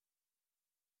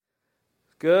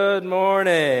Good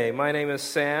morning. My name is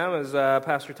Sam, as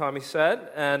Pastor Tommy said,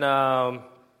 and I'm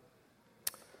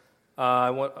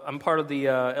part of the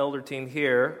elder team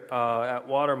here at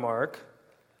Watermark.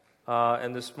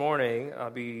 And this morning, I'll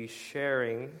be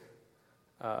sharing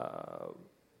about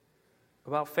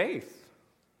faith.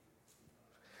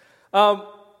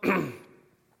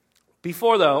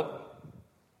 Before, though,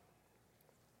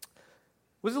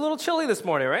 it was a little chilly this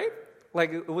morning, right?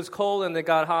 Like, it was cold and it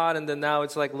got hot, and then now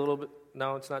it's like a little bit.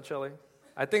 No, it's not chilly.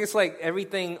 I think it's like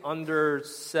everything under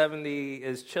 70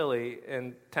 is chilly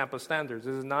in Tampa standards.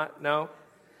 Is it not? No?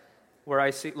 Where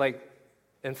I see like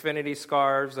infinity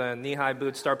scarves and knee-high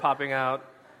boots start popping out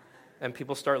and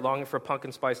people start longing for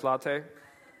pumpkin spice latte.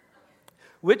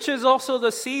 Which is also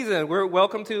the season. We're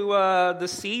welcome to the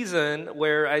season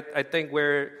where I think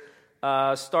where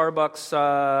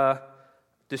Starbucks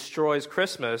destroys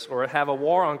Christmas or have a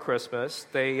war on Christmas.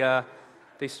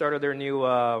 They started their new,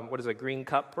 green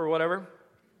cup or whatever,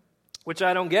 which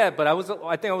I don't get. But I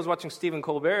think I was watching Stephen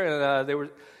Colbert, and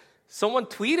someone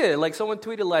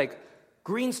tweeted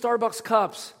green Starbucks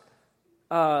cups,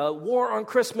 war on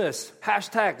Christmas,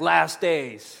 #last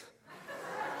days.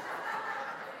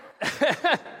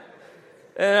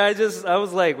 And I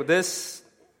was like, this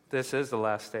is the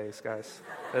last days, guys.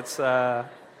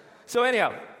 So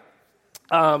anyhow,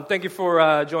 thank you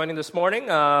for joining this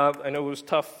morning. I know it was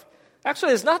tough.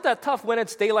 Actually, it's not that tough when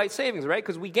it's daylight savings, right?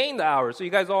 Because we gained the hours. So you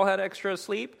guys all had extra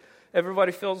sleep.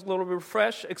 Everybody feels a little bit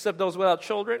refreshed, except those without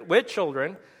children. With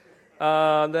children,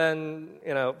 then,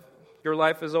 your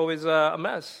life is always a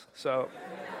mess. So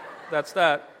that's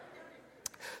that.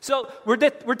 So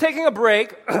we're taking a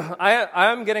break.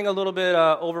 I'm getting a little bit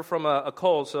over from a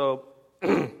cold, so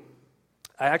I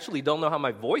actually don't know how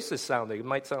my voice is sounding. It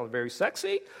might sound very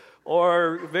sexy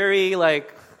or very,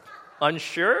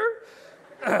 unsure.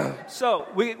 So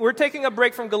we're taking a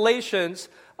break from Galatians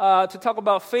to talk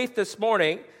about faith this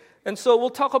morning. And so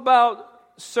we'll talk about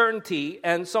certainty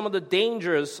and some of the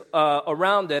dangers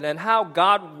around it and how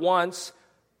God wants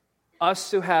us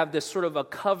to have this sort of a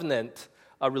covenant,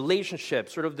 a relationship,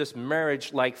 sort of this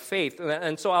marriage-like faith.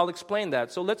 And so I'll explain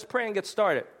that. So let's pray and get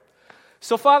started.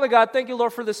 So Father God, thank you,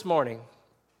 Lord, for this morning.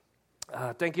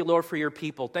 Thank you, Lord, for your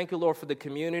people. Thank you, Lord, for the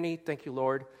community. Thank you,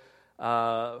 Lord,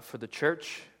 for the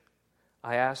church.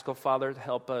 I ask, oh Father, to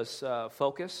help us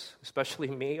focus, especially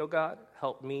me, oh God.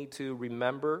 Help me to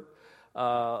remember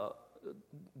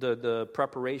the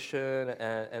preparation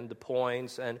and the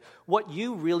points and what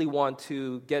you really want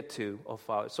to get to, oh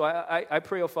Father. So I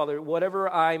pray, oh Father, whatever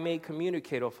I may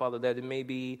communicate, oh Father, that it may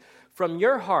be from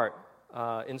your heart,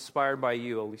 inspired by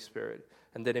you, Holy Spirit,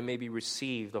 and that it may be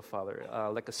received, oh Father,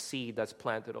 like a seed that's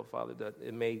planted, oh Father, that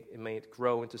it may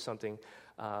grow into something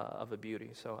of a beauty.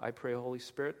 So I pray, Holy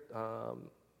Spirit,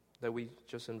 that we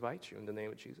just invite you in the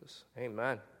name of Jesus.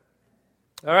 Amen.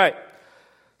 All right.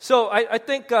 So I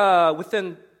think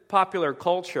within popular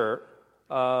culture,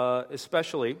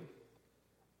 especially,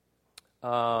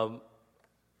 I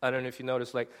don't know if you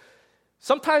notice,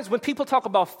 sometimes when people talk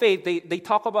about faith, they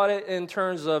talk about it in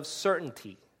terms of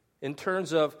certainty, in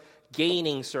terms of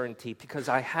gaining certainty, because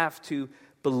I have to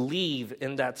believe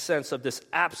in that sense of this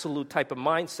absolute type of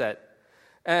mindset.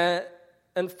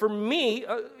 And for me,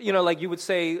 like you would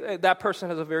say, that person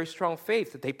has a very strong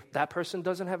faith, that person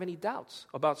doesn't have any doubts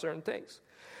about certain things.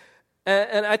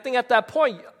 And I think at that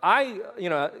point,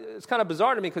 it's kind of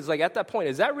bizarre to me because, at that point,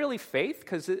 is that really faith?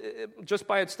 Because just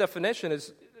by its definition,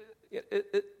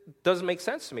 it doesn't make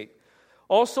sense to me.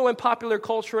 Also in popular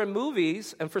culture and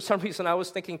movies, and for some reason I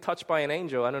was thinking Touched by an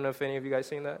Angel. I don't know if any of you guys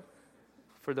seen that,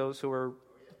 for those who were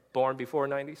born before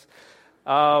 90s.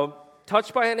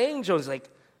 Touched by an Angel is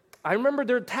I remember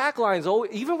their taglines,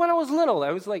 even when I was little,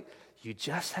 I was like, you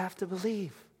just have to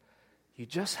believe. You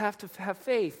just have to have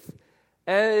faith.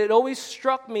 And it always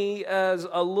struck me as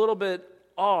a little bit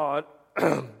odd,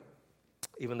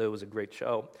 even though it was a great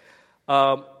show,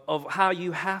 of how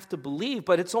you have to believe.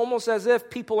 But it's almost as if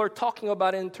people are talking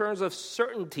about it in terms of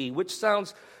certainty, which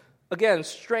sounds, again,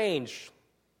 strange.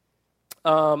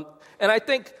 And I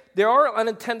think there are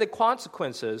unintended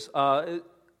consequences,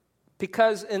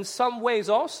 because in some ways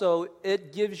also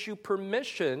it gives you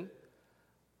permission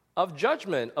of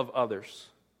judgment of others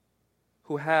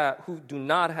who do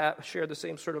not share the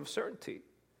same sort of certainty,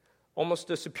 almost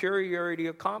a superiority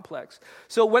of complex.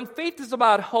 So when faith is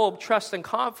about hope, trust, and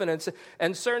confidence,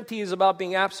 and certainty is about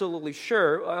being absolutely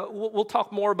sure, we'll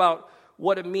talk more about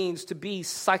what it means to be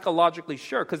psychologically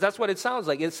sure, because that's what it sounds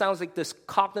like. It sounds like this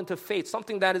cognitive faith,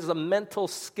 something that is a mental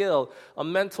skill, a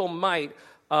mental might,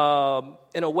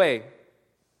 in a way.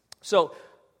 So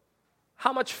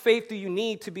how much faith do you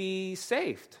need to be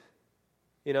saved?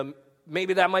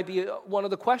 maybe that might be one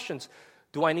of the questions.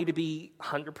 Do I need to be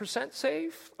 100%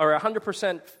 safe or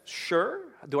 100% sure?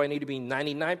 Do I need to be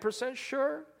 99%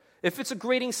 sure? If it's a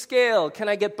grading scale, can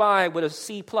I get by with a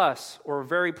C+ or a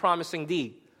very promising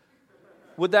D?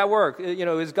 Would that work?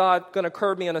 Is God going to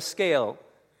curve me on a scale?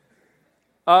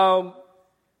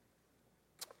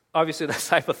 Obviously, that's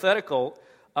hypothetical,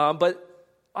 but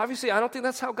obviously, I don't think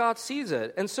that's how God sees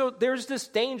it. And so there's this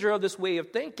danger of this way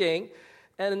of thinking,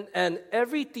 and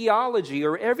every theology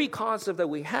or every concept that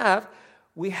we have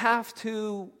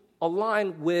to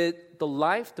align with the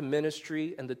life, the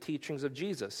ministry, and the teachings of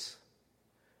Jesus.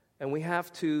 And we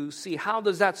have to see, how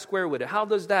does that square with it? How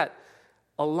does that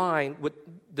align with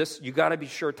this you got to be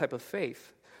sure type of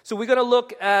faith? So we're going to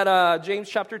look at James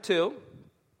chapter 2.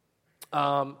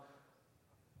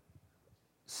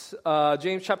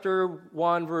 James chapter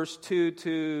 1, verse 2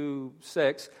 to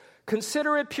 6.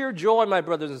 Consider it pure joy, my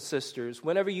brothers and sisters,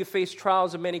 whenever you face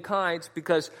trials of many kinds,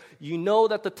 because you know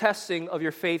that the testing of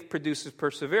your faith produces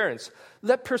perseverance.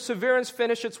 Let perseverance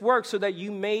finish its work so that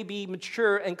you may be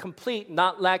mature and complete,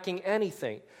 not lacking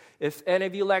anything. If any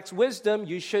of you lacks wisdom,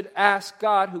 you should ask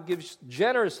God, who gives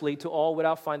generously to all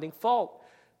without finding fault.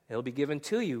 It'll be given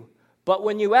to you. But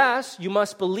when you ask, you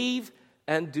must believe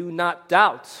and do not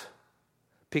doubt,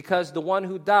 because the one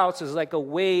who doubts is like a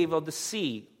wave of the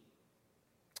sea,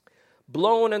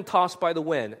 blown and tossed by the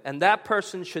wind. And that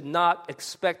person should not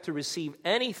expect to receive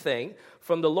anything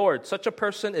from the Lord. Such a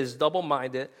person is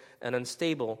double-minded and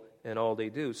unstable in all they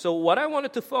do. So what I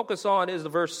wanted to focus on is the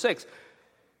verse 6.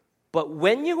 But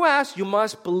when you ask, you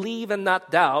must believe and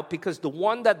not doubt, because the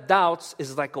one that doubts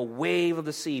is like a wave of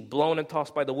the sea, blown and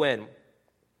tossed by the wind.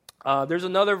 There's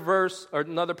another verse or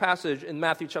another passage in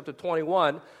Matthew chapter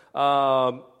 21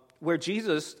 where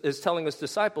Jesus is telling his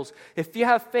disciples, if you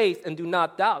have faith and do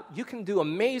not doubt, you can do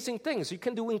amazing things. You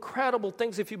can do incredible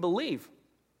things if you believe.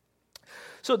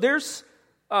 So there's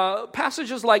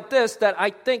passages like this that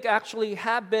I think actually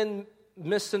have been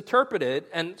misinterpreted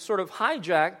and sort of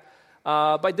hijacked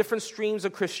by different streams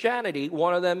of Christianity,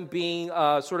 one of them being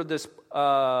sort of this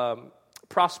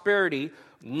prosperity,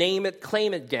 name it,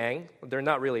 claim it gang. They're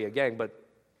not really a gang, but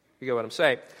you get what I'm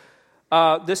saying.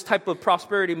 This type of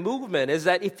prosperity movement is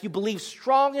that if you believe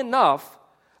strong enough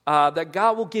that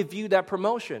God will give you that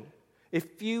promotion.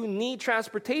 If you need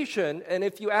transportation and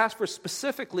if you ask for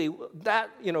specifically that,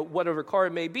 whatever car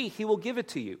it may be, he will give it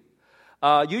to you.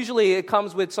 Usually it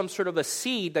comes with some sort of a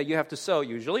seed that you have to sow,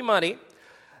 usually money,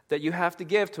 that you have to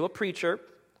give to a preacher,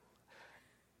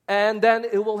 and then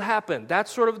it will happen.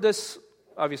 That's sort of this.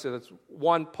 Obviously, that's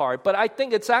one part. But I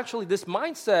think it's actually this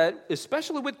mindset,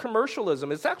 especially with commercialism,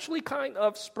 it's actually kind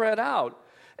of spread out.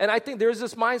 And I think there's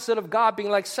this mindset of God being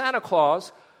like Santa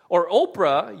Claus or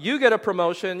Oprah. You get a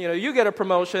promotion, you get a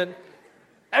promotion.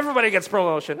 Everybody gets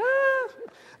promotion.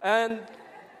 And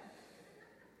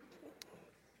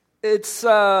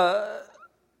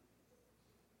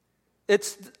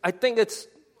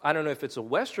I don't know if it's a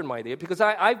Western idea, because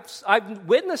I've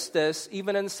witnessed this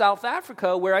even in South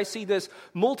Africa, where I see this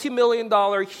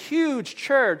multi-million-dollar huge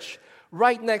church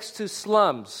right next to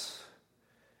slums,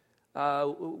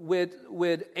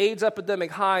 with AIDS epidemic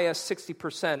high as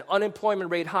 60%, unemployment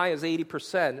rate high as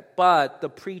 80%, but the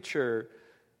preacher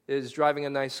is driving a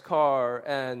nice car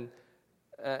and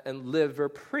live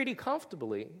pretty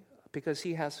comfortably because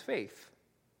he has faith.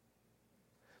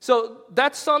 So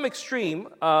that's some extreme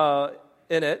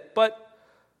in it, but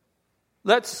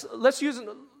let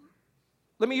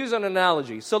me use an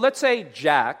analogy. So let's say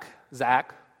Zach.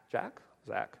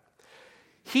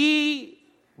 He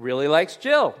really likes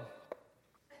Jill.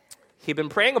 He's been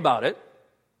praying about it,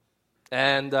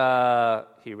 and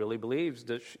he really believes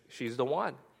that she's the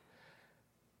one.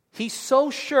 He's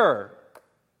so sure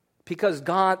because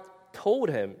God told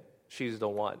him she's the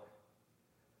one.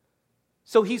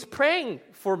 So he's praying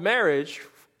for marriage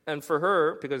and for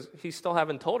her, because he still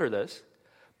haven't told her this.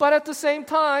 But at the same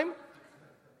time,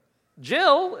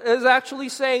 Jill is actually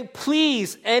saying,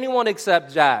 please, anyone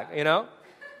except Jack,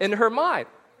 in her mind.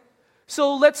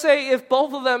 So let's say if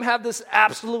both of them have this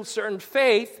absolute certain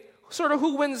faith, sort of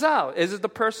who wins out? Is it the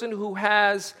person who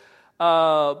has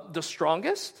the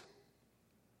strongest?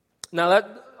 Now that,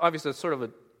 obviously, is sort of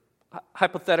a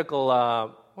hypothetical,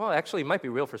 actually it might be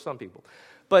real for some people.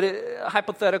 But a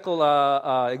hypothetical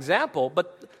example,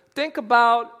 but think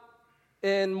about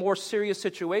in more serious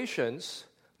situations,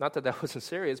 not that wasn't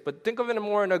serious, but think of it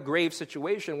more in a grave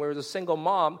situation where there's a single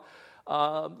mom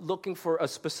looking for a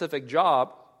specific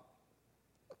job,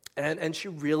 and she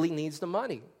really needs the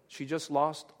money. She just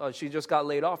got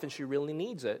laid off, and she really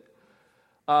needs it.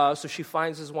 So she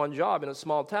finds this one job in a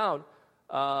small town.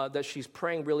 that she's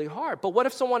praying really hard. But what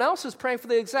if someone else is praying for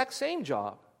the exact same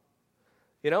job?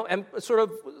 And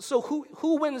so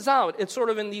who wins out? It's sort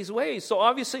of in these ways. So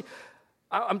obviously,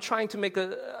 I'm trying to make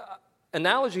an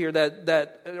analogy here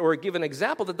that or give an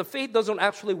example that the faith doesn't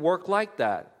actually work like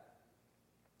that.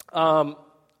 I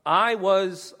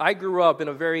grew up in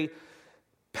a very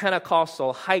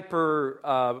Pentecostal,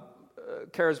 hyper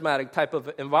charismatic type of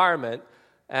environment,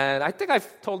 and I think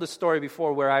I've told this story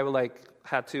before where I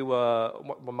had to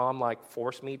my mom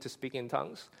forced me to speak in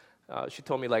tongues. She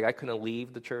told me I couldn't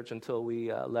leave the church until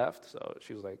we left, so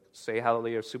she was like, "Say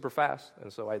hallelujah super fast,"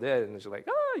 and so I did, and she's like,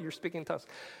 "Oh, you're speaking in tongues."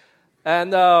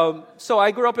 And so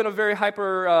I grew up in a very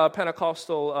hyper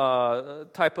Pentecostal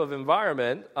type of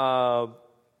environment,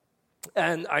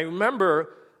 and I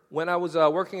remember when I was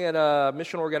working at a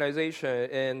mission organization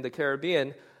in the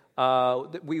Caribbean,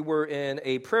 we were in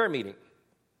a prayer meeting,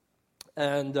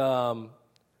 and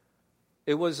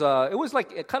it was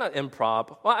kind of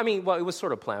improv. Well, it was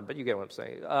sort of planned, but you get what I'm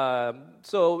saying.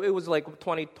 So it was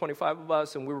 20, 25 of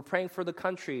us, and we were praying for the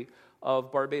country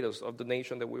of Barbados, of the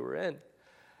nation that we were in.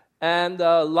 And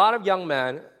a lot of young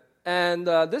men, and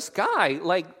this guy,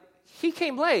 he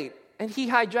came late, and he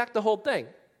hijacked the whole thing.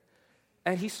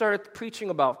 And he started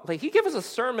preaching about, he gave us a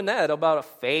sermonette about a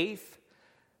faith,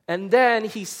 and then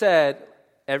he said,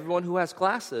 everyone who has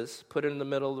glasses, put it in the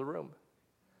middle of the room.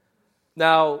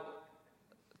 Now,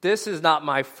 this is not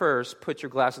my first put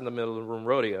your glass in the middle of the room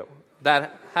rodeo.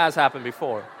 That has happened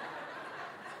before.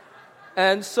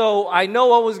 And so I know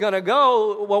what was going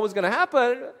to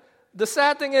happen. The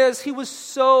sad thing is he was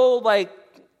so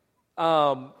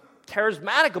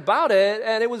charismatic about it,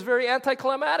 and it was very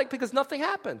anticlimactic because nothing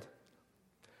happened.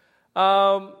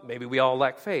 Maybe we all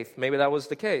lack faith. Maybe that was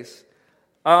the case.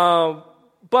 And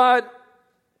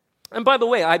by the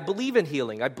way, I believe in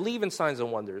healing. I believe in signs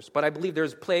and wonders. But I believe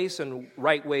there's a place and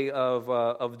right way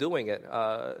of doing it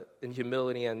in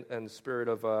humility and spirit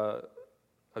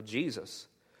of Jesus.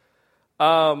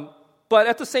 But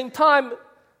at the same time,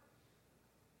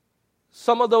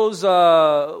 some of those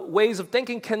ways of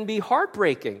thinking can be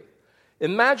heartbreaking.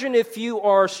 Imagine if you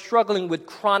are struggling with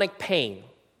chronic pain.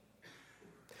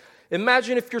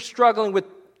 Imagine if you're struggling with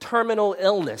terminal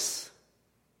illness.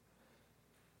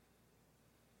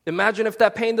 Imagine if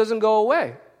that pain doesn't go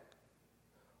away.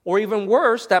 Or even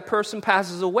worse, that person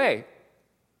passes away.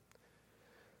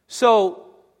 So,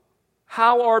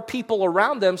 how are people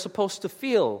around them supposed to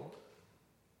feel?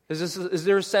 Is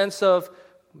there a sense of,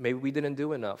 maybe we didn't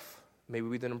do enough? Maybe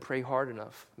we didn't pray hard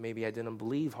enough? Maybe I didn't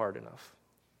believe hard enough?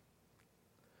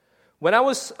 When I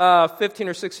was 15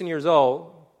 or 16 years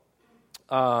old,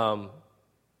 my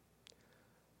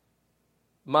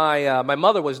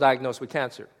mother was diagnosed with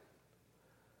cancer.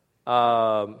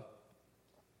 And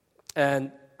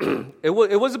it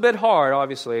was a bit hard,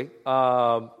 obviously.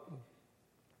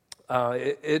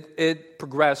 It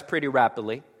progressed pretty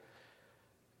rapidly.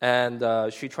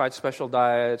 And she tried special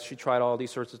diets. She tried all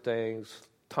these sorts of things,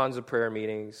 tons of prayer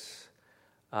meetings.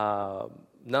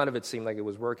 None of it seemed like it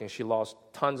was working. She lost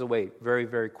tons of weight very,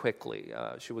 very quickly.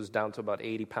 She was down to about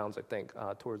 80 pounds, I think,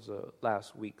 towards the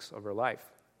last weeks of her life.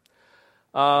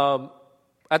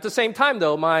 At the same time,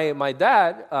 though, my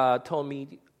dad told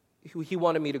me he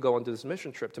wanted me to go on this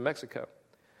mission trip to Mexico.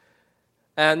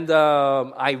 And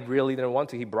I really didn't want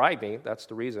to. He bribed me. That's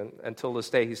the reason. Until this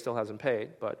day, he still hasn't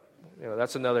paid. But,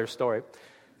 that's another story.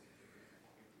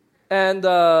 And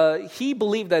he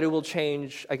believed that it will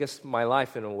change, I guess, my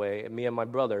life in a way, me and my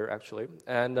brother, actually.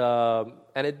 And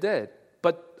it did.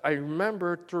 But I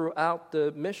remember throughout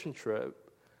the mission trip,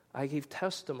 I gave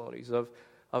testimonies of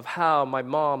how my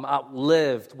mom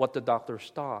outlived what the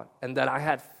doctors thought, and that I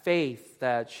had faith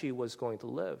that she was going to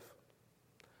live.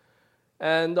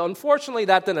 And unfortunately,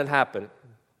 that didn't happen.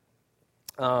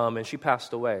 And she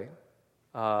passed away.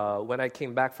 When I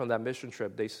came back from that mission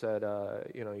trip, they said,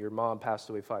 your mom passed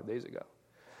away 5 days ago.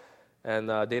 And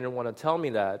they didn't want to tell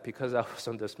me that because I was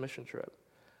on this mission trip.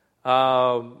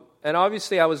 And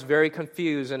obviously, I was very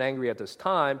confused and angry at this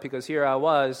time because here I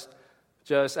was,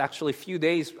 just actually a few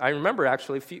days. I remember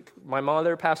my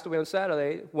mother passed away on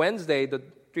Saturday. Wednesday, the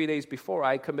 3 days before,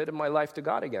 I committed my life to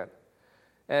God again.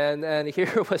 And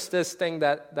here was this thing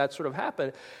that sort of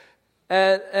happened.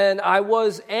 And I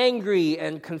was angry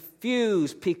and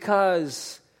confused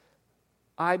because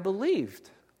I believed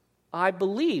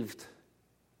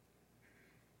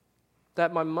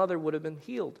that my mother would have been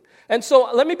healed. And so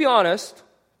let me be honest.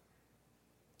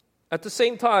 At the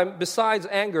same time, besides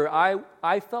anger,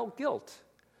 I felt guilt.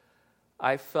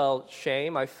 I felt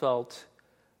shame. I felt,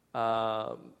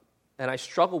 and I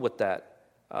struggled with that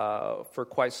for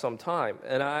quite some time.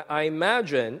 And I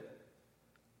imagine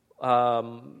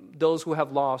Those who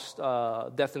have lost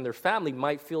death in their family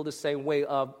might feel the same way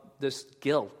of this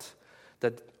guilt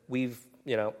that we've,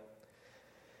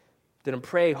 didn't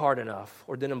pray hard enough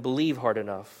or didn't believe hard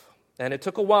enough. And it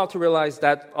took a while to realize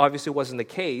that obviously wasn't the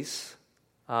case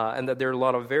and that there are a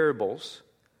lot of variables.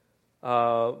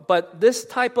 But this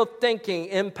type of thinking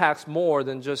impacts more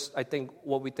than just, I think,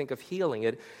 what we think of healing.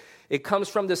 It comes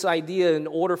from this idea, in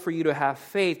order for you to have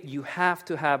faith, you have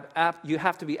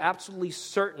to be absolutely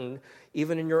certain,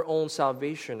 even in your own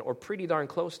salvation, or pretty darn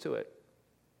close to it.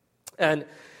 And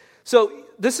so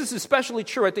this is especially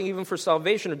true, I think, even for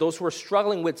salvation, or those who are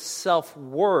struggling with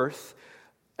self-worth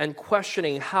and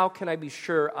questioning, how can I be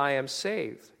sure I am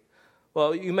saved?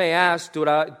 Well, you may ask,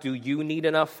 do you need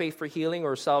enough faith for healing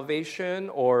or salvation,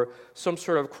 or some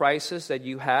sort of crisis that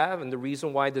you have, and the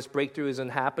reason why this breakthrough isn't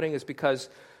happening is because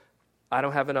I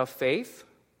don't have enough faith?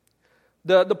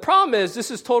 The problem is,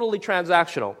 this is totally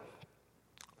transactional.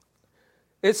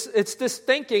 It's this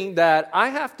thinking that I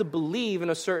have to believe in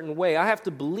a certain way. I have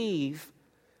to believe,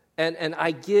 and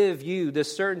I give you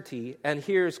this certainty, and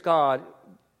here's God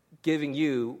giving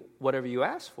you whatever you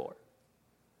ask for.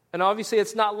 And obviously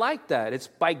it's not like that. It's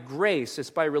by grace, it's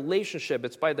by relationship,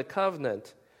 it's by the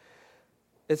covenant.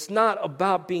 It's not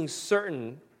about being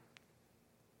certain.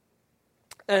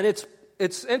 And it's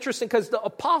interesting because the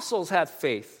apostles had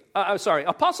faith.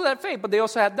 Apostles had faith, but they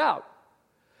also had doubt.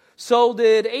 So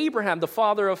did Abraham, the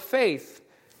father of faith.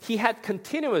 He had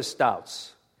continuous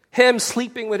doubts. Him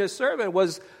sleeping with his servant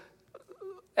was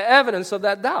evidence of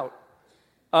that doubt.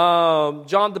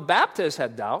 John the Baptist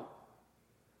had doubt.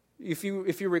 If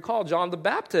you recall, John the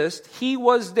Baptist, he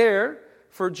was there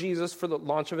for Jesus for the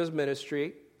launch of his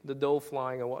ministry, the dove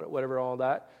flying and whatever, all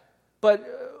that.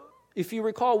 But if you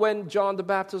recall, when John the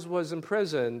Baptist was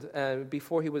imprisoned and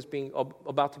before he was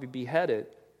about to be beheaded,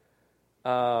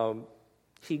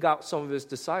 he got some of his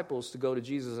disciples to go to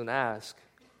Jesus and ask,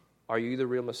 "Are you the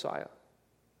real Messiah?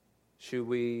 Should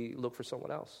we look for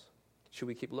someone else? Should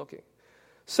we keep looking?"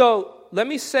 So let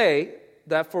me say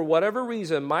that for whatever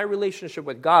reason, my relationship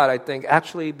with God, I think,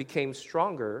 actually became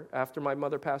stronger after my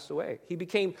mother passed away. He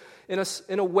became,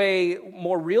 in a way,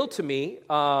 more real to me,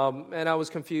 and I was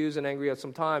confused and angry at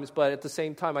some times, but at the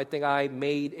same time, I think I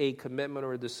made a commitment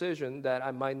or a decision that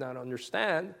I might not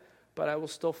understand, but I will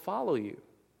still follow you.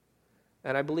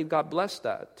 And I believe God blessed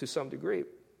that to some degree.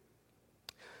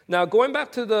 Now, going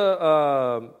back to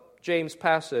the James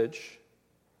passage,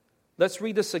 let's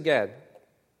read this again.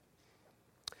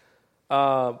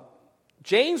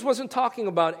 James wasn't talking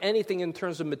about anything in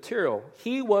terms of material.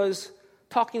 He was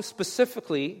talking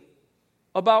specifically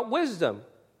about wisdom.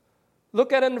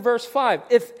 Look at it in verse 5.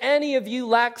 If any of you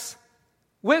lacks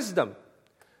wisdom.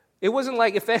 It wasn't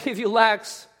like, if any of you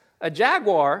lacks a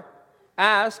Jaguar,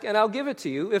 ask and I'll give it to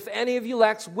you. If any of you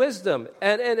lacks wisdom.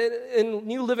 And in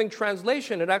New Living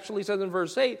Translation, it actually says in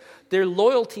verse 8, their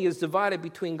loyalty is divided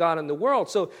between God and the world.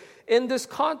 So in this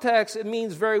context, it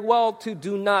means very well to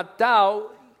do not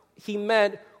doubt. He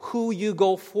meant who you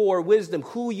go for wisdom,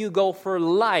 who you go for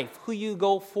life, who you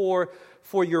go for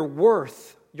your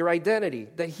worth, your identity,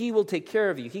 that He will take care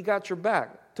of you. He got your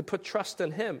back, to put trust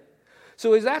in Him.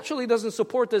 So it actually doesn't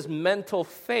support this mental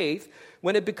faith.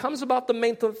 When it becomes about the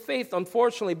mental faith,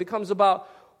 unfortunately, it becomes about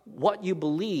what you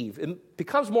believe. It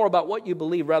becomes more about what you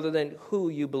believe rather than who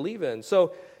you believe in.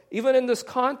 So even in this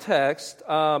context,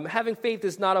 having faith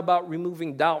is not about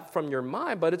removing doubt from your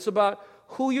mind, but it's about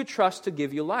who you trust to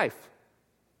give you life.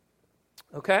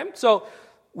 Okay? So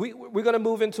we're going to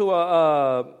move into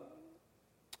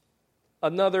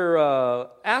another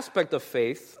aspect of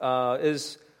faith.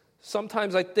 Is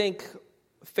sometimes I think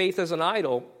faith as an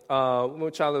idol,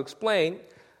 which I'll explain.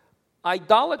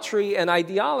 Idolatry and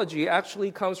ideology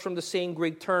actually comes from the same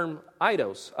Greek term,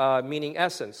 eidos, meaning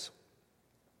essence.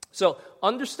 So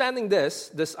understanding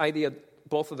this idea,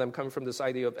 both of them come from this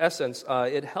idea of essence,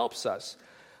 it helps us.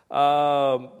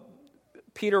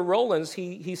 Peter Rollins,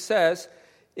 he says,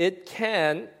 it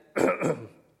can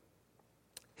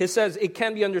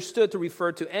be understood to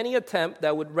refer to any attempt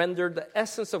that would render the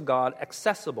essence of God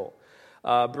accessible,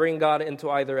 bring God into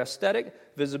either aesthetic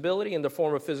visibility in the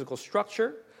form of physical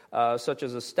structure, such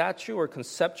as a statue, or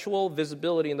conceptual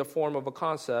visibility in the form of a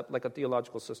concept, like a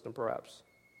theological system, perhaps.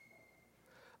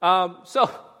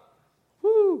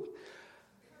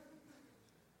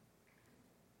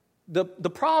 The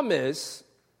problem is,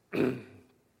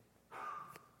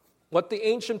 what the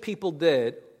ancient people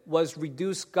did was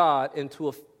reduce God into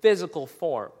a physical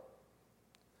form.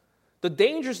 The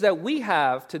dangers that we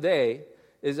have today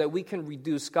is that we can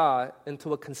reduce God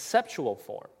into a conceptual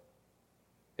form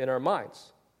in our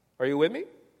minds. Are you with me?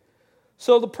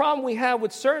 So the problem we have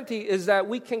with certainty is that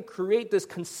we can create this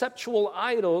conceptual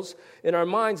idols in our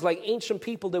minds like ancient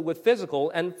people did with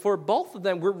physical, and for both of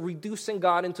them, we're reducing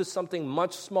God into something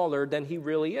much smaller than he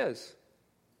really is.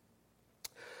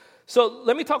 So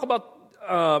let me talk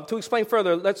about, to explain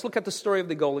further, let's look at the story of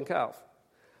the golden calf.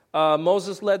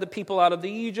 Moses led the people out of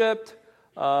Egypt.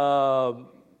 Moses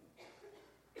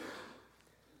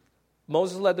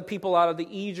led the people out of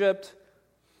Egypt.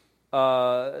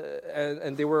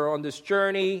 And they were on this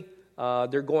journey.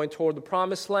 They're going toward the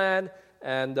promised land.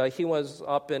 And he was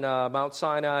up in Mount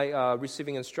Sinai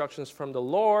receiving instructions from the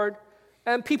Lord.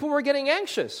 And people were getting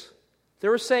anxious. They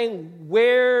were saying,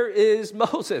 where is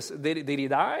Moses? Did he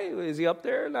die? Is he up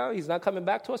there now? He's not coming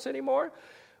back to us anymore?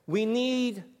 We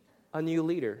need a new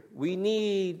leader. We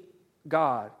need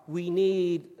God. We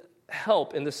need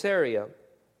help in this area.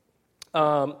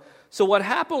 So what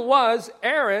happened was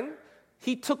Aaron,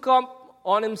 he took up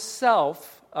on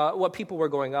himself what people were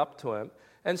going up to him.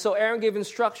 And so Aaron gave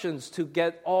instructions to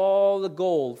get all the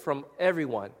gold from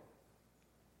everyone.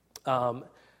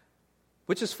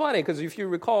 Which is funny, because if you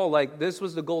recall, like, this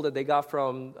was the gold that they got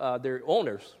from their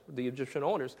owners, the Egyptian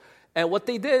owners. And what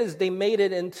they did is they made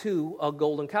it into a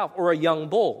golden calf, or a young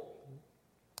bull.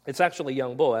 It's actually a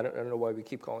young bull. I don't know why we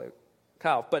keep calling it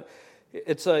calf. But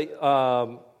it's a...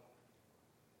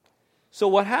 So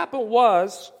what happened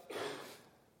was,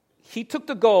 he took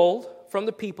the gold from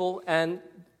the people and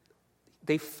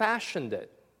they fashioned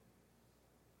it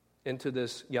into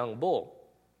this young bull.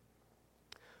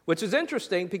 Which is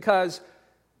interesting because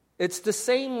it's the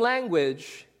same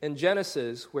language in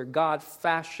Genesis where God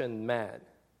fashioned man.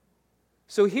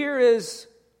 So here is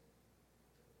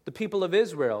the people of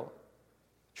Israel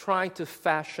trying to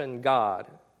fashion God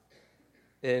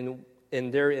in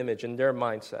their image, in their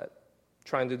mindset,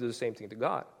 trying to do the same thing to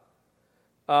God.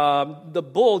 The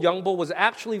bull, young bull, was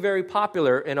actually very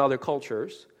popular in other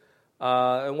cultures.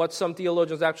 And what some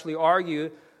theologians actually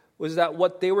argue was that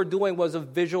what they were doing was a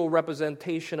visual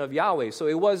representation of Yahweh. So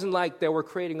it wasn't like they were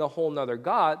creating a whole nother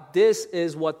God. This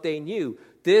is what they knew.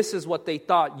 This is what they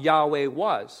thought Yahweh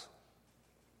was,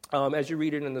 as you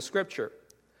read it in the scripture.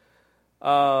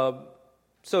 So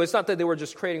it's not that they were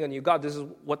just creating a new God. This is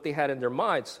what they had in their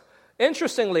minds.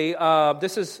 Interestingly,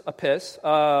 this is Apis,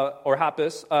 or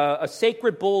Hapis, a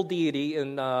sacred bull deity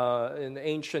in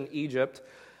ancient Egypt.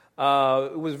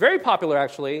 It was very popular,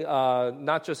 actually,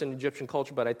 not just in Egyptian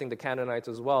culture, but I think the Canaanites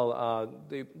as well.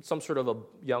 Some sort of a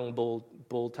young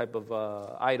bull type of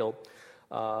idol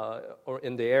or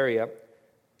in the area.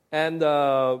 And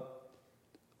so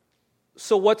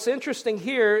what's interesting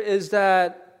here is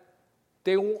that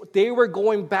they were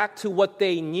going back to what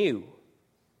they knew.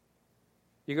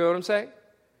 You get what I'm saying?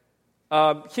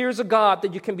 Here's a God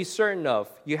that you can be certain of.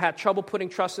 You had trouble putting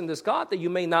trust in this God that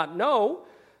you may not know.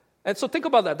 And so think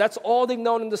about that. That's all they've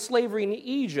known in the slavery in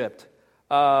Egypt.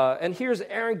 And here's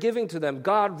Aaron giving to them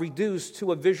God reduced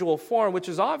to a visual form, which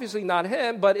is obviously not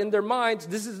him, but in their minds,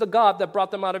 this is the God that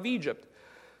brought them out of Egypt.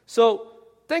 So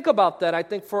think about that, I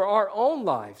think, for our own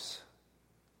lives.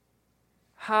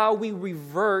 How we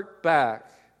revert back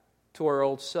to our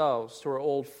old selves, to our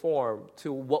old form,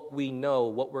 to what we know,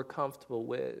 what we're comfortable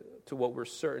with, to what we're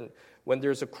certain. When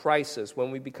there's a crisis, when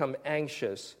we become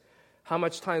anxious, how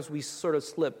much times we sort of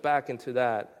slip back into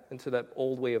that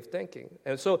old way of thinking.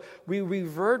 And so we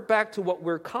revert back to what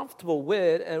we're comfortable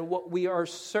with and what we are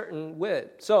certain with.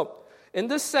 So in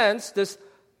this sense, this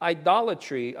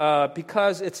idolatry,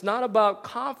 because it's not about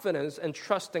confidence and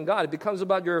trust in God. It becomes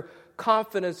about your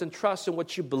confidence and trust in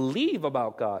what you believe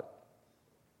about God.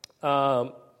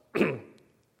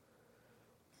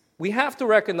 We have to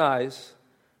recognize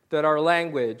that our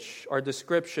language, our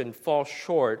description falls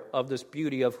short of this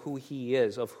beauty of who He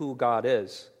is, of who God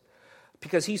is.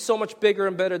 Because He's so much bigger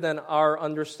and better than our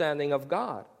understanding of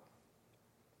God.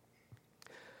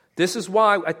 This is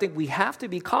why I think we have to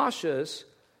be cautious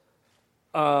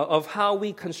of how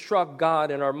we construct God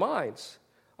in our minds.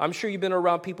 I'm sure you've been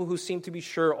around people who seem to be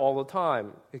sure all the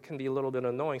time. It can be a little bit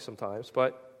annoying sometimes,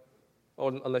 but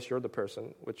unless you're the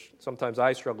person, which sometimes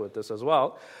I struggle with this as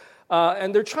well.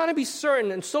 And they're trying to be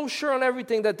certain and so sure on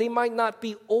everything that they might not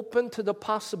be open to the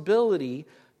possibility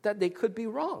that they could be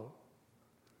wrong.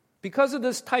 Because of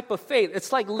this type of faith,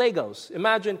 it's like Legos.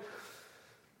 Imagine,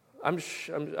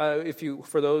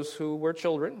 for those who were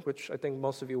children, which I think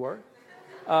most of you were,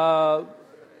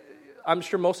 I'm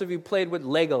sure most of you played with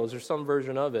Legos or some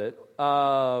version of it.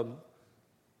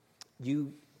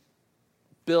 You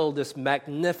build this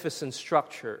magnificent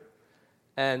structure,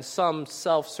 and some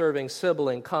self-serving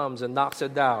sibling comes and knocks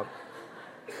it down.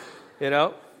 You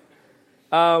know?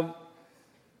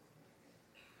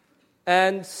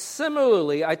 And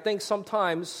similarly, I think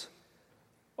sometimes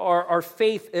our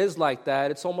faith is like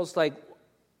that. It's almost like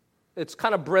it's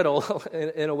kind of brittle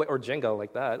in a way, or Jenga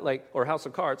like that, or House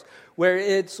of Cards, where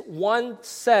it's one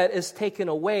set is taken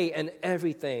away and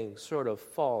everything sort of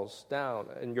falls down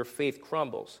and your faith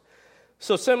crumbles.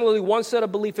 So similarly, one set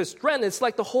of belief is strengthened. It's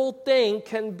like the whole thing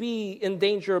can be in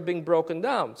danger of being broken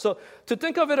down. So to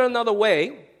think of it another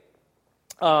way,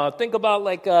 think about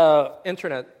like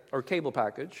internet or cable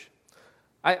package.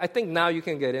 I think now you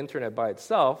can get internet by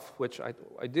itself, which I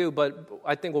do, but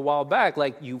I think a while back,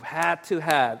 like you had to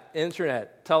have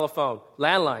internet, telephone,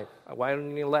 landline. Why don't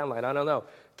you need a landline? I don't know.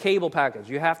 Cable package.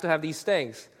 You have to have these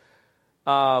things.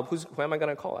 Who am I going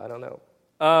to call? I don't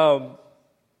know.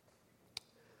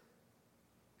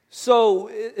 So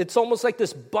it's almost like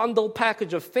this bundled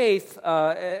package of faith,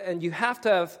 and you have to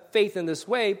have faith in this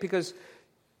way because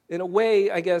in a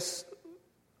way, I guess,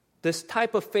 this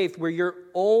type of faith where you're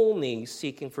only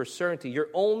seeking for certainty,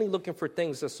 you're only looking for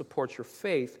things that support your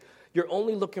faith, you're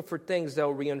only looking for things that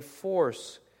will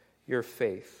reinforce your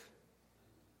faith.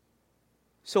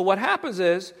 So what happens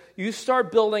is you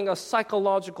start building a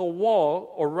psychological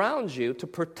wall around you to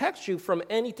protect you from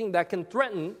anything that can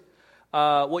threaten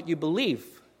what you believe,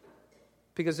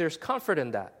 because there's comfort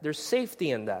in that, there's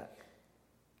safety in that.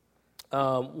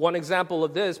 One example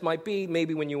of this might be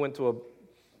maybe when you went to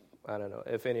I don't know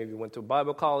if any of you went to a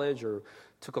Bible college or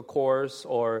took a course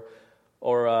or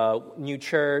a new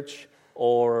church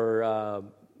or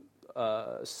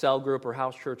a cell group or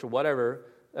house church or whatever,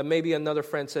 and maybe another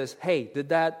friend says, "Hey, did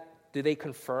they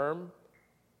confirm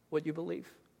what you believe?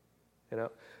 You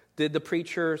know, did the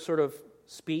preacher sort of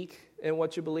speak in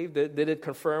what you believe? Did it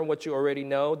confirm what you already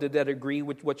know? Did that agree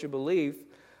with what you believe?"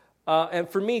 And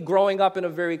for me, growing up in a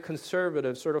very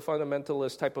conservative, sort of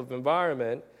fundamentalist type of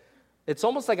environment, it's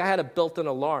almost like I had a built-in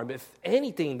alarm. If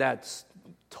anything that's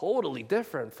totally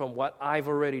different from what I've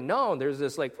already known, there's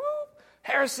this like,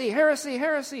 heresy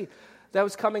that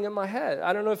was coming in my head.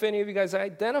 I don't know if any of you guys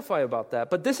identify about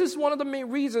that, but this is one of the main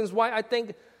reasons why I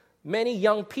think many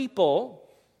young people,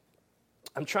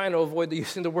 I'm trying to avoid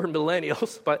using the word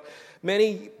millennials, but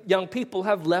many young people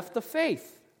have left the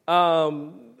faith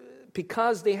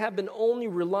because they have been only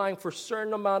relying for a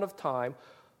certain amount of time,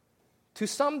 to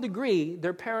some degree,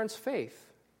 their parents'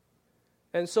 faith.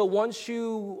 And so once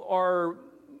you are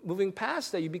moving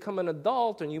past that, you become an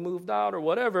adult and you moved out or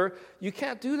whatever, you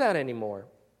can't do that anymore.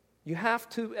 You have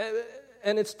to,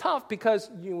 and it's tough because,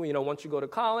 you know, once you go to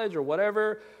college or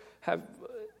whatever,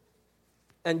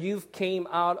 and you've came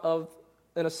out of,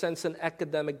 in a sense, an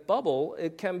academic bubble,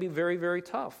 it can be very, very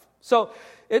tough. So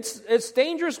it's a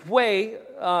dangerous way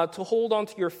to hold on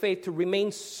to your faith, to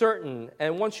remain certain.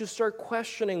 And once you start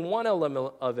questioning one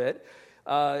element of it,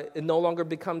 it no longer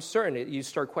becomes certain. You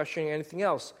start questioning anything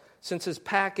else. Since it's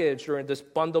packaged or in this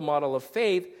bundle model of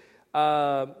faith,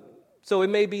 so it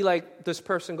may be like this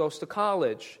person goes to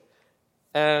college,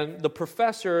 and the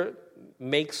professor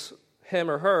makes him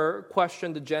or her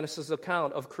question the Genesis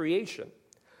account of creation.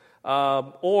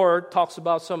 Or talks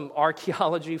about some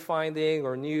archaeology finding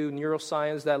or new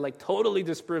neuroscience that like totally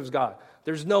disproves God.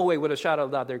 There's no way with a shadow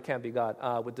of doubt there can't be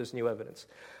God with this new evidence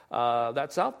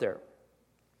that's out there.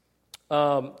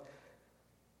 And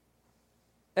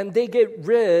they get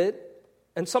rid,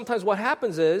 and sometimes what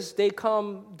happens is they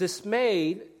come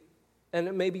dismayed,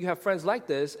 and maybe you have friends like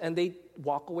this, and they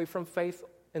walk away from faith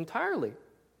entirely.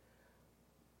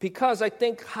 Because I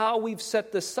think how we've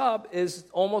set this up is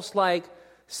almost like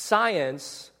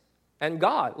science and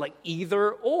God, like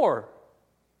either or.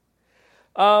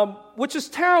 Which is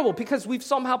terrible because we've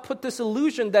somehow put this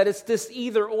illusion that it's this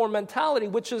either or mentality,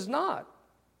 which is not.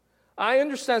 I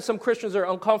understand some Christians are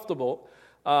uncomfortable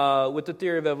with the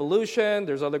theory of evolution.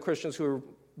 There's other Christians who are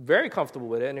very comfortable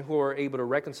with it and who are able to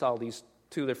reconcile these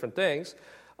two different things.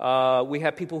 We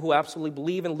have people who absolutely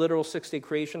believe in literal six-day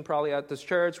creation probably at this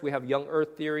church. We have young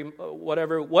earth theory,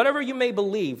 whatever you may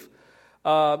believe.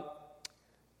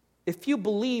 If you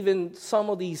believe in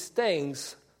some of these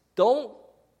things,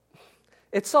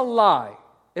 it's a lie.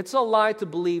 It's a lie to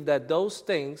believe that those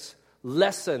things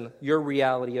lessen your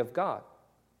reality of God.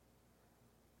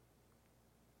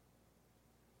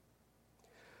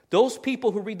 Those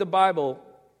people who read the Bible,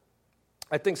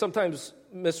 I think sometimes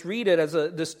misread it as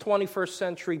this 21st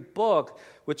century book,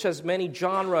 which has many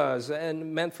genres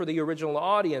and meant for the original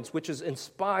audience, which is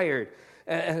inspired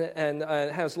and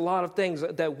has a lot of things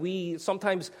that we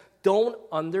sometimes don't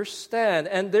understand.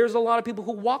 And there's a lot of people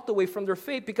who walked away from their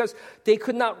faith because they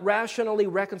could not rationally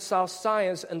reconcile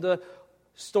science and the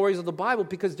stories of the Bible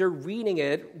because they're reading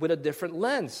it with a different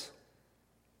lens.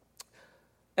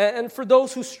 And for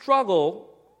those who struggle,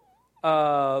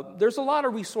 there's a lot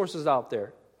of resources out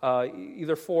there.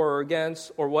 either for or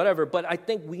against or whatever, but I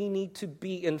think we need to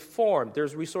be informed.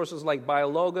 There's resources like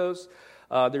BioLogos,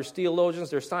 there's theologians,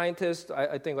 there's scientists.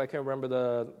 I can't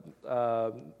remember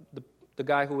the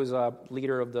guy who was a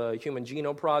leader of the Human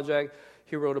Genome Project.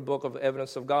 He wrote a book of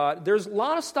Evidence of God. There's a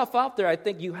lot of stuff out there I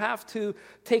think you have to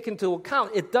take into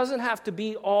account. It doesn't have to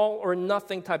be all or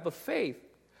nothing type of faith.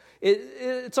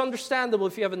 It's understandable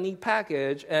if you have a neat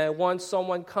package and once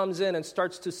someone comes in and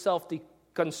starts to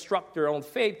self-deconstruct their own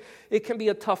faith, it can be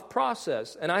a tough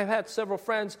process. And I've had several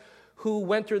friends who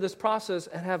went through this process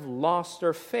and have lost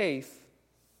their faith.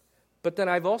 But then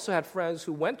I've also had friends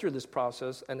who went through this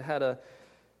process and had a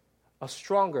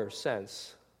stronger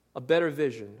sense, a better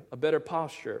vision, a better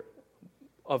posture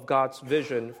of God's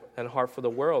vision and heart for the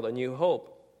world, a new hope.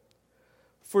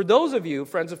 For those of you,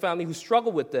 friends and family, who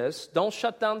struggle with this, don't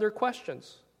shut down their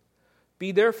questions.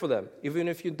 Be there for them. Even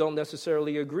if you don't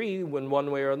necessarily agree in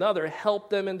one way or another, help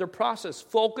them in their process.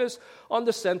 Focus on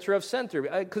the center of center.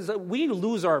 Because we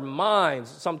lose our minds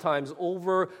sometimes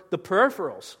over the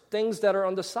peripherals, things that are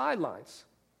on the sidelines.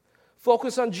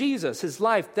 Focus on Jesus, his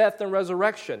life, death, and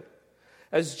resurrection.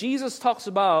 As Jesus talks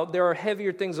about, there are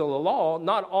heavier things of the law.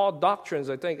 Not all doctrines,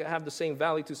 I think, have the same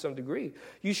value to some degree.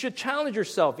 You should challenge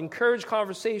yourself, encourage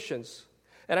conversations.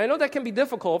 And I know that can be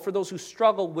difficult for those who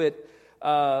struggle with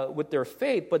their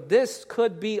faith, but this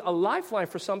could be a lifeline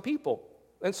for some people.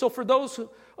 And so for those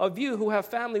of you who have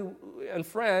family and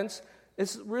friends,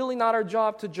 it's really not our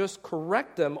job to just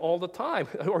correct them all the time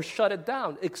or shut it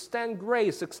down. Extend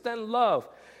grace, extend love,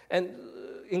 and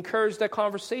encourage that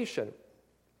conversation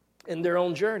in their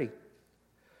own journey.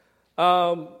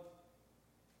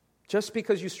 Just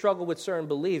because you struggle with certain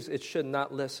beliefs, it should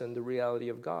not lessen the reality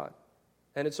of God.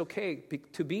 And it's okay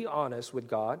to be honest with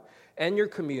God and your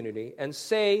community and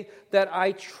say that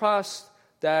I trust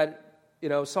that,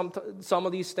 some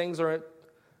of these things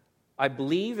I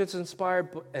believe it's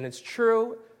inspired and it's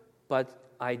true, but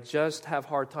I just have a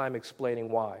hard time explaining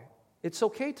why. It's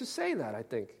okay to say that, I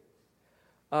think.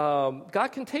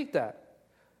 God can take that.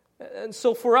 And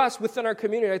so for us within our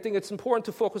community, I think it's important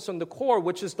to focus on the core,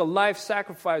 which is the life,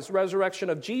 sacrifice,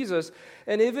 resurrection of Jesus.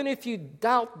 And even if you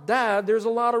doubt that, there's a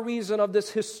lot of reason of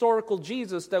this historical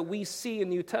Jesus that we see in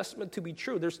the New Testament to be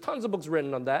true. There's tons of books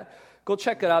written on that. Go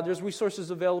check it out. There's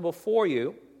resources available to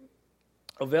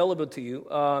you.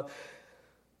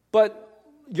 But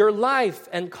your life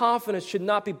and confidence should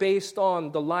not be based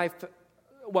on the life.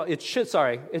 Well, it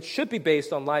should be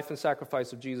based on life and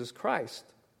sacrifice of Jesus Christ.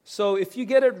 So if you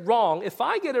get it wrong, if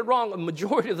I get it wrong, a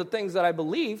majority of the things that I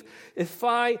believe,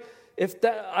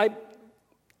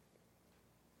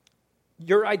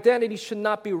 your identity should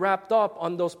not be wrapped up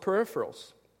on those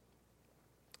peripherals.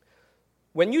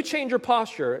 When you change your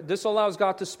posture, this allows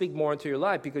God to speak more into your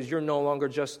life because you're no longer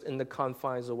just in the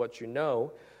confines of what you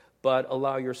know, but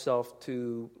allow yourself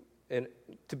to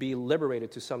be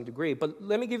liberated to some degree. But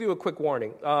let me give you a quick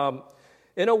warning.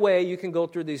 In a way, you can go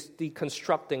through this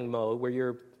deconstructing mode where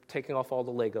you're taking off all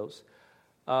the Legos.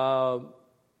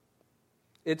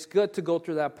 It's good to go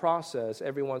through that process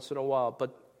every once in a while,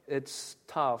 but it's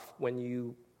tough when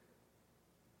you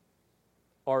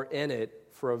are in it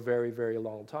for a very, very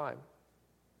long time.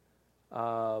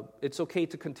 It's okay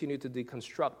to continue to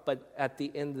deconstruct, but at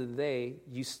the end of the day,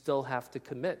 you still have to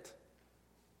commit.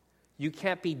 You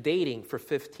can't be dating for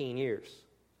 15 years.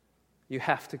 You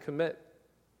have to commit.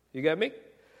 You get me?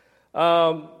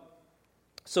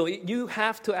 So you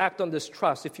have to act on this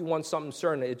trust. If you want something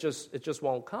certain, it just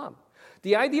won't come.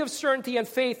 The idea of certainty and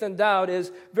faith and doubt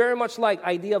is very much like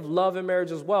idea of love and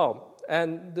marriage as well.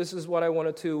 And this is what I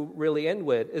wanted to really end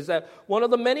with, is that one of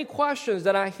the many questions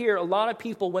that I hear a lot of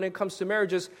people when it comes to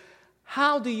marriage is,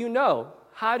 how do you know?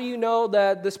 How do you know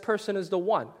that this person is the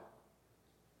one?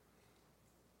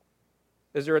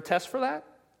 Is there a test for that?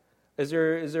 Is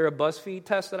there a BuzzFeed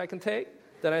test that I can take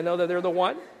that I know that they're the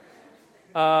one?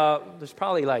 There's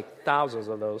probably like thousands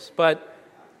of those. But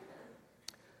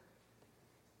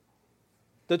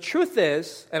the truth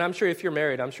is, and I'm sure if you're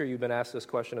married, I'm sure you've been asked this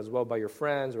question as well by your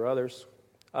friends or others.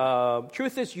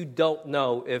 Truth is, you don't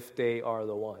know if they are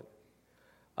the one.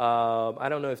 I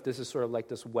don't know if this is sort of like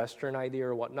this Western idea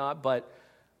or whatnot, but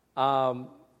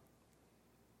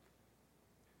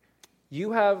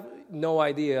you have no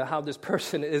idea how this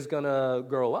person is going to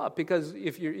grow up, because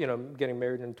if you're, getting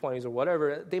married in your 20s or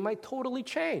whatever, they might totally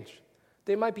change.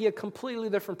 They might be a completely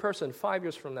different person 5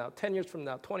 years from now, 10 years from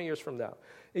now, 20 years from now.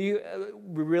 We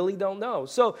really don't know.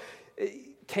 So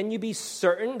can you be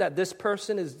certain that this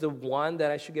person is the one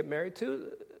that I should get married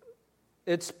to?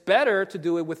 It's better to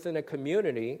do it within a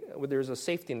community where there's a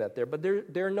safety net there, but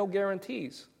there are no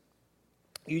guarantees.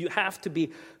 You have to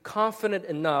be confident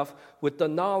enough with the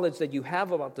knowledge that you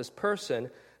have about this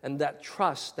person and that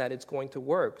trust that it's going to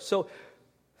work. So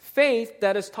faith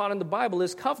that is taught in the Bible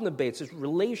is covenant-based. It's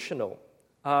relational.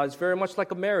 It's very much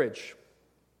like a marriage.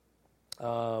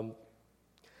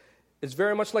 It's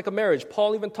very much like a marriage.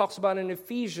 Paul even talks about in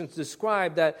Ephesians,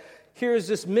 describe that here is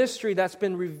this mystery that's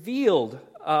been revealed,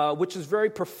 which is very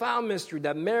profound mystery,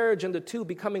 that marriage and the two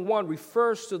becoming one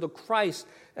refers to the Christ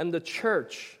and the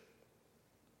church.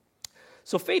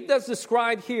 So faith that's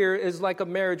described here is like a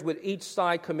marriage with each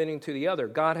side committing to the other.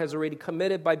 God has already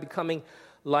committed by becoming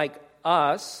like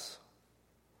us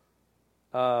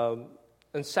and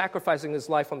sacrificing his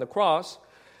life on the cross.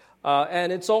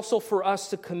 And it's also for us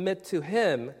to commit to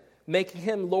him, making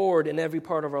him Lord in every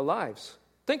part of our lives.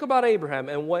 Think about Abraham,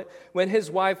 and when his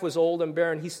wife was old and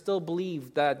barren, he still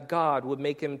believed that God would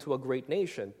make him to a great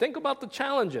nation. Think about the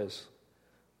challenges.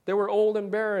 They were old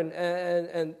and barren,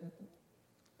 and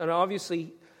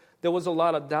obviously there was a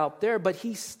lot of doubt there, but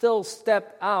he still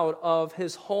stepped out of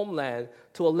his homeland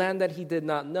to a land that he did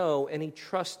not know, and he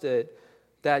trusted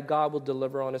that God will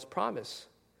deliver on his promise.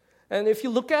 And if you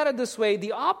look at it this way,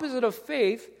 the opposite of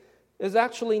faith is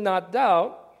actually not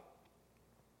doubt.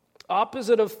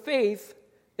 Opposite of faith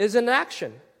is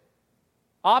inaction.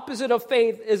 Opposite of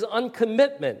faith is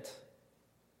uncommitment,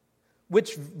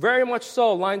 which very much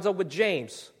so lines up with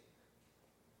James.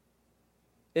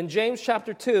 In James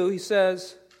chapter 2, he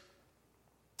says,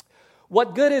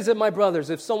 "What good is it, my brothers,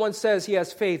 if someone says he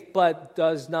has faith but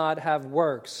does not have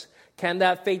works? Can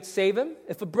that faith save him?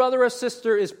 If a brother or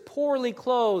sister is poorly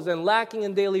clothed and lacking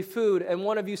in daily food, and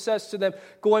one of you says to them,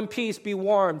 'Go in peace, be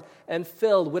warmed and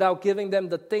filled,' without giving them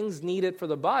the things needed for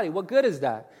the body, what good is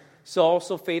that? So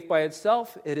also faith by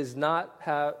itself, it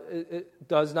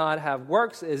does not have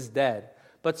works, is dead.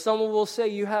 But someone will say,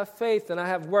 'You have faith and I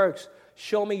have works.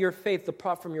 Show me your faith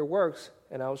apart from your works,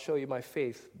 and I will show you my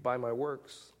faith by my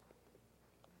works.'"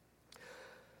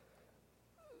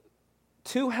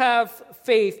 To have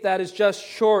faith that is just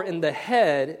sure in the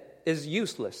head is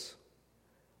useless.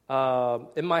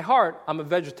 In my heart, I'm a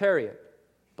vegetarian,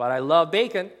 but I love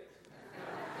bacon.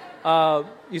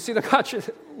 You see the contrast?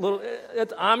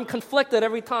 I'm conflicted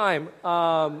every time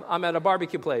I'm at a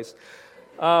barbecue place.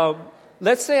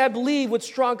 Let's say I believe with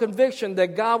strong conviction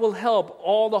that God will help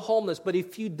all the homeless, but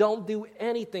if you don't do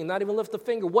anything, not even lift a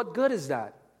finger, what good is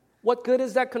that? What good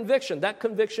is that conviction? That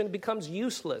conviction becomes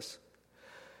useless.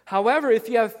 However, if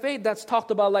you have faith that's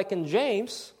talked about like in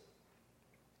James,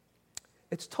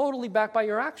 it's totally backed by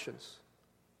your actions.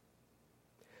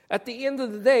 At the end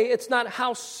of the day, it's not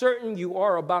how certain you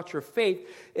are about your faith,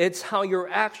 it's how your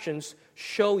actions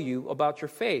show you about your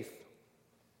faith.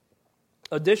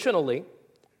 Additionally,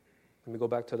 let me go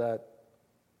back to that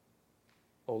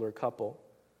older couple.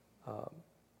 I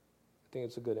think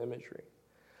it's a good imagery.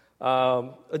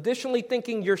 Additionally,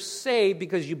 thinking you're saved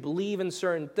because you believe in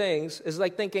certain things is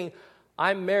like thinking,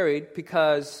 I'm married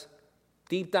because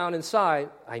deep down inside,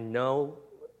 I know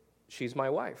she's my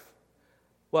wife.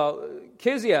 Well,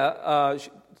 Kezia, it's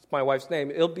my wife's name,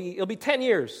 it'll be 10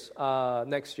 years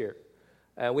next year.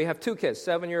 And we have 2 kids,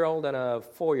 7-year-old and a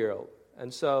 4-year-old.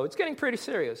 And so it's getting pretty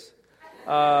serious.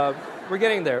 We're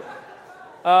getting there.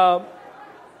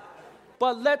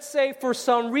 But let's say for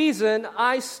some reason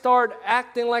I start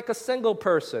acting like a single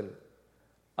person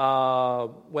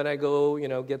when I go,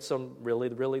 get some really,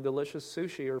 really delicious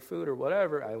sushi or food or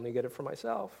whatever. I only get it for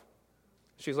myself.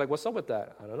 She's like, "What's up with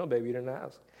that?" "I don't know, baby, you didn't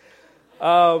ask."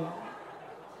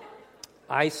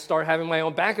 I start having my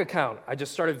own bank account. I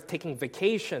just started taking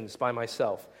vacations by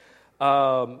myself.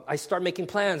 I start making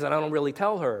plans and I don't really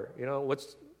tell her.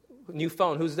 What's new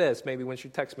phone? Who's this? Maybe when she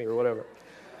texts me or whatever.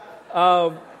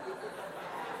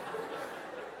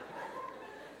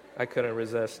 I couldn't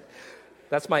resist.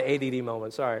 That's my ADD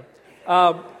moment, sorry.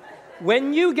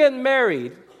 When you get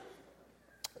married,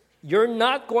 you're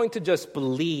not going to just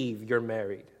believe you're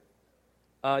married.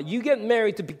 You get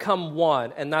married to become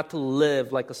one and not to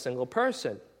live like a single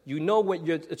person.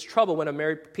 It's trouble when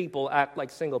married people act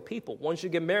like single people. Once you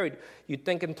get married, you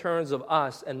think in terms of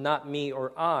us and not me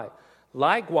or I.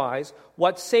 Likewise,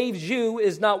 what saves you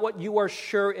is not what you are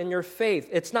sure in your faith.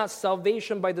 It's not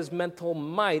salvation by this mental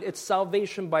might. It's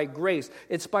salvation by grace.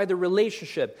 It's by the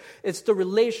relationship. It's the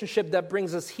relationship that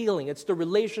brings us healing. It's the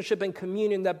relationship and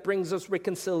communion that brings us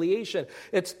reconciliation.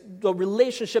 It's the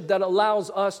relationship that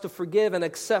allows us to forgive and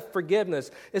accept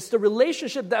forgiveness. It's the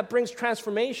relationship that brings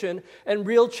transformation and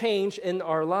real change in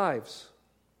our lives.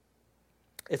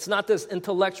 It's not this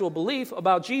intellectual belief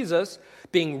about Jesus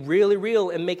being really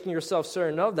real and making yourself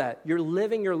certain of that. You're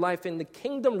living your life in the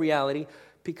kingdom reality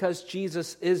because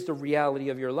Jesus is the reality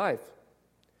of your life.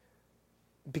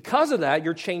 Because of that,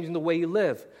 you're changing the way you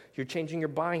live. You're changing your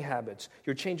buying habits.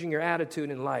 You're changing your attitude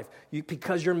in life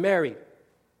because you're married.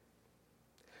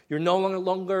 You're no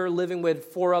longer living with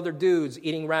 4 other dudes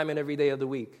eating ramen every day of the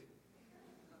week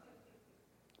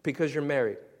because you're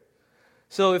married.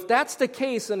 So if that's the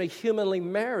case in a humanly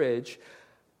marriage,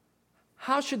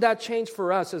 how should that change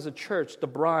for us as a church, the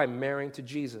bride marrying to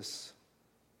Jesus?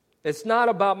 It's not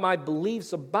about my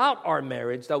beliefs about our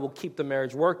marriage that will keep the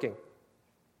marriage working.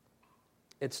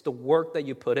 It's the work that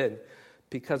you put in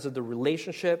because of the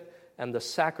relationship and the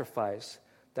sacrifice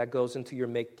that goes into your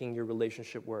making your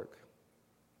relationship work.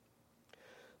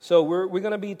 So we're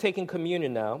going to be taking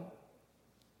communion now,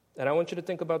 and I want you to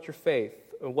think about your faith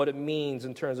and what it means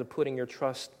in terms of putting your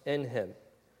trust in Him.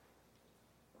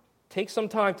 Take some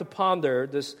time to ponder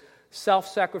this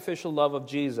self-sacrificial love of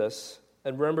Jesus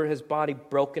and remember His body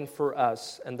broken for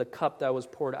us and the cup that was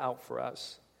poured out for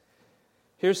us.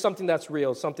 Here's something that's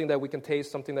real, something that we can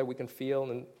taste, something that we can feel,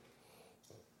 and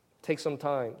take some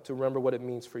time to remember what it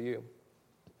means for you.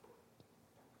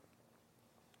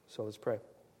 So let's pray.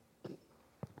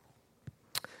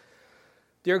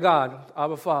 Dear God,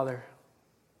 Abba Father,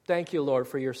 thank you, Lord,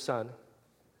 for your Son.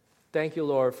 Thank you,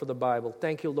 Lord, for the Bible.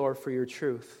 Thank you, Lord, for your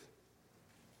truth.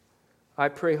 I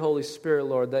pray, Holy Spirit,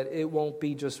 Lord, that it won't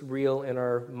be just real in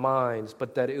our minds,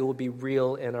 but that it will be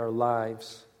real in our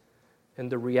lives, in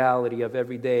the reality of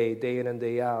every day, day in and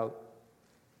day out,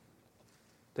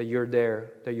 that you're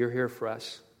there, that you're here for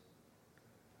us.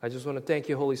 I just want to thank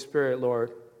you, Holy Spirit,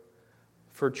 Lord,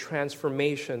 for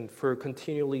transformation, for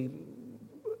continually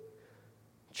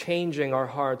changing our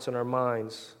hearts and our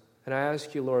minds. And I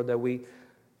ask you, Lord, that we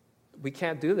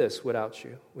can't do this without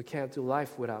you. We can't do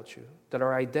life without you. That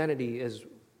our identity is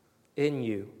in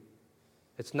you.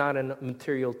 It's not in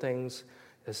material things.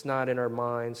 It's not in our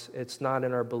minds. It's not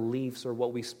in our beliefs or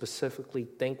what we specifically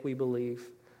think we believe.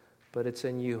 But it's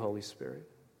in you, Holy Spirit.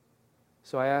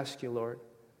 So I ask you, Lord,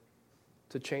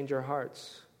 to change our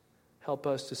hearts. Help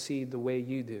us to see the way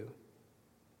you do,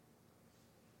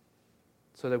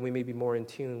 so that we may be more in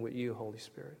tune with you, Holy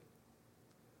Spirit.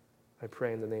 I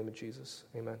pray in the name of Jesus.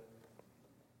 Amen.